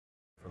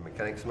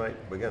mechanics, mate.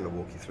 We're going to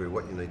walk you through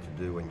what you need to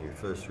do when you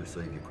first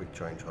receive your quick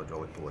change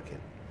hydraulic puller kit.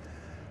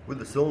 With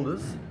the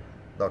cylinders,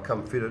 they'll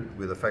come fitted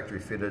with a factory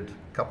fitted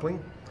coupling.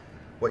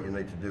 What you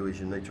need to do is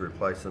you need to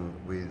replace them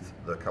with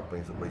the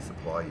couplings that we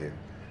supply you.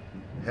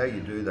 How you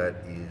do that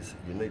is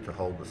you need to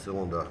hold the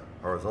cylinder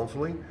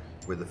horizontally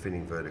with the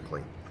fitting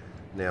vertically.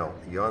 Now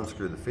you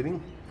unscrew the fitting,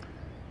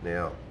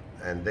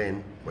 and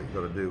then what you've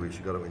got to do is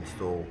you've got to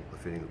install the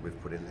fitting that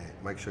we've put in there.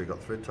 Make sure you've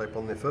got thread tape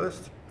on there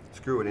first,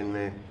 screw it in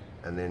there,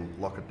 and then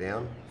lock it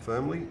down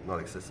firmly, not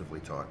excessively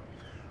tight.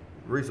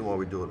 The reason why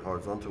we do it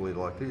horizontally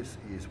like this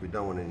is we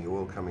don't want any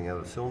oil coming out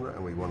of the cylinder,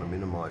 and we want to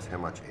minimise how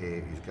much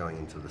air is going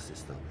into the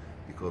system,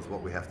 because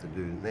what we have to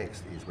do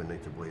next is we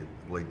need to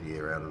bleed the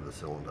air out of the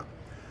cylinder.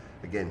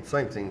 Again,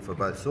 same thing for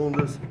both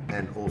cylinders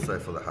and also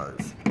for the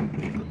hose.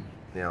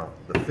 Now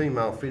the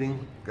female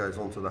fitting goes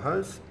onto the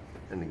hose,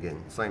 and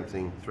again, same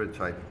thing, thread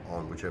tape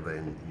on whichever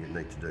end you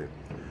need to do.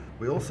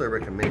 We also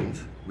recommend,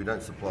 we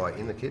don't supply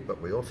in the kit,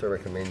 but we also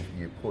recommend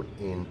you put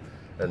in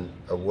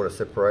a water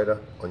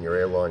separator on your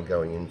airline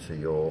going into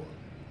your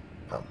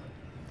pump.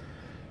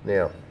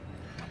 Now,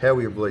 how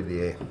we bleed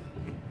the air?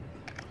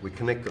 We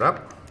connect it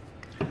up,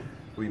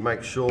 we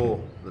make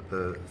sure that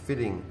the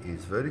fitting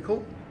is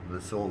vertical,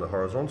 the cylinder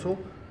horizontal.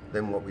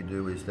 Then what we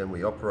do is then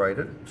we operate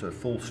it to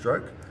full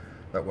stroke.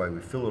 That way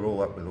we fill it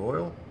all up with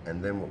oil,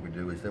 and then what we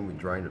do is then we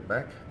drain it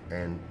back,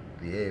 and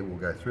the air will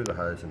go through the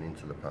hose and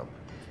into the pump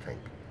tank.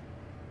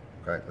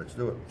 Okay, let's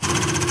do it.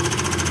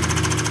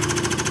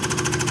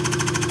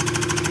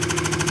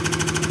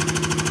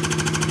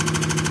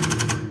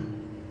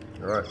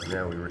 Alright,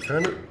 now we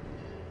return it.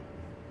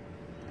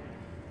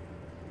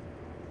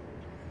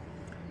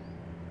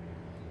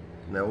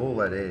 Now all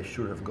that air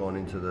should have gone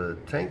into the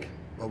tank.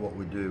 Well, what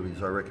we do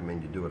is I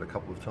recommend you do it a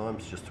couple of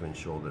times just to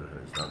ensure that it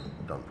is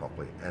done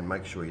properly, and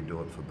make sure you do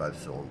it for both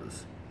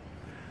cylinders.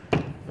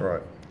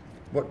 Alright,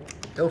 what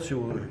else you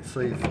will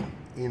receive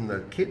in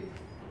the kit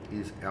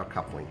is our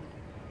coupling.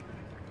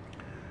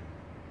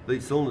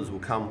 These cylinders will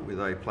come with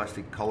a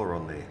plastic collar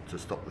on there to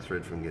stop the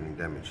thread from getting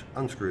damaged.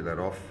 Unscrew that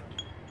off,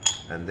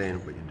 and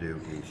then what you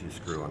do is you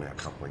screw on our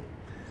coupling.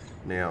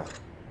 Now,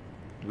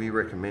 we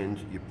recommend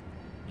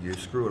you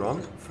screw it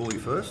on fully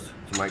first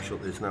to make sure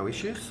there's no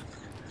issues.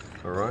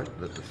 Alright,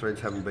 that the threads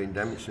haven't been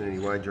damaged in any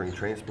way during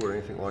transport or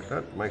anything like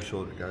that. Make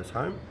sure that it goes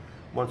home.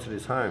 Once it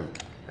is home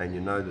and you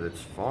know that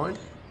it's fine,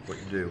 what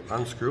you do,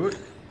 unscrew it,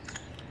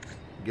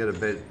 get a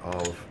bed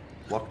of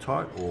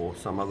Loctite or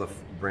some other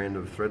brand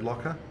of thread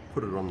locker,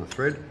 put it on the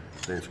thread,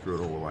 then screw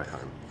it all the way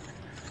home.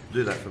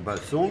 Do that for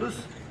both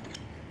cylinders.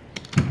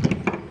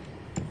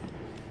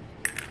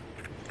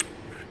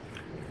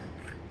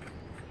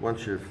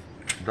 Once you've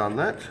done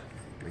that,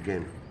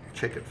 again,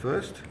 check it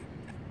first.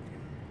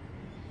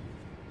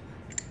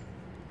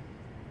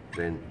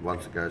 Then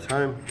once it goes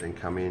home, then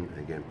come in,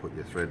 again put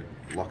your thread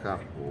locker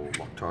or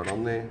Loctite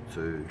on there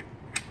to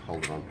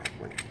hold it on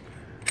properly.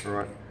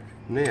 Alright,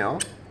 now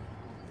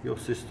your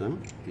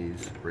system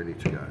is ready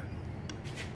to go.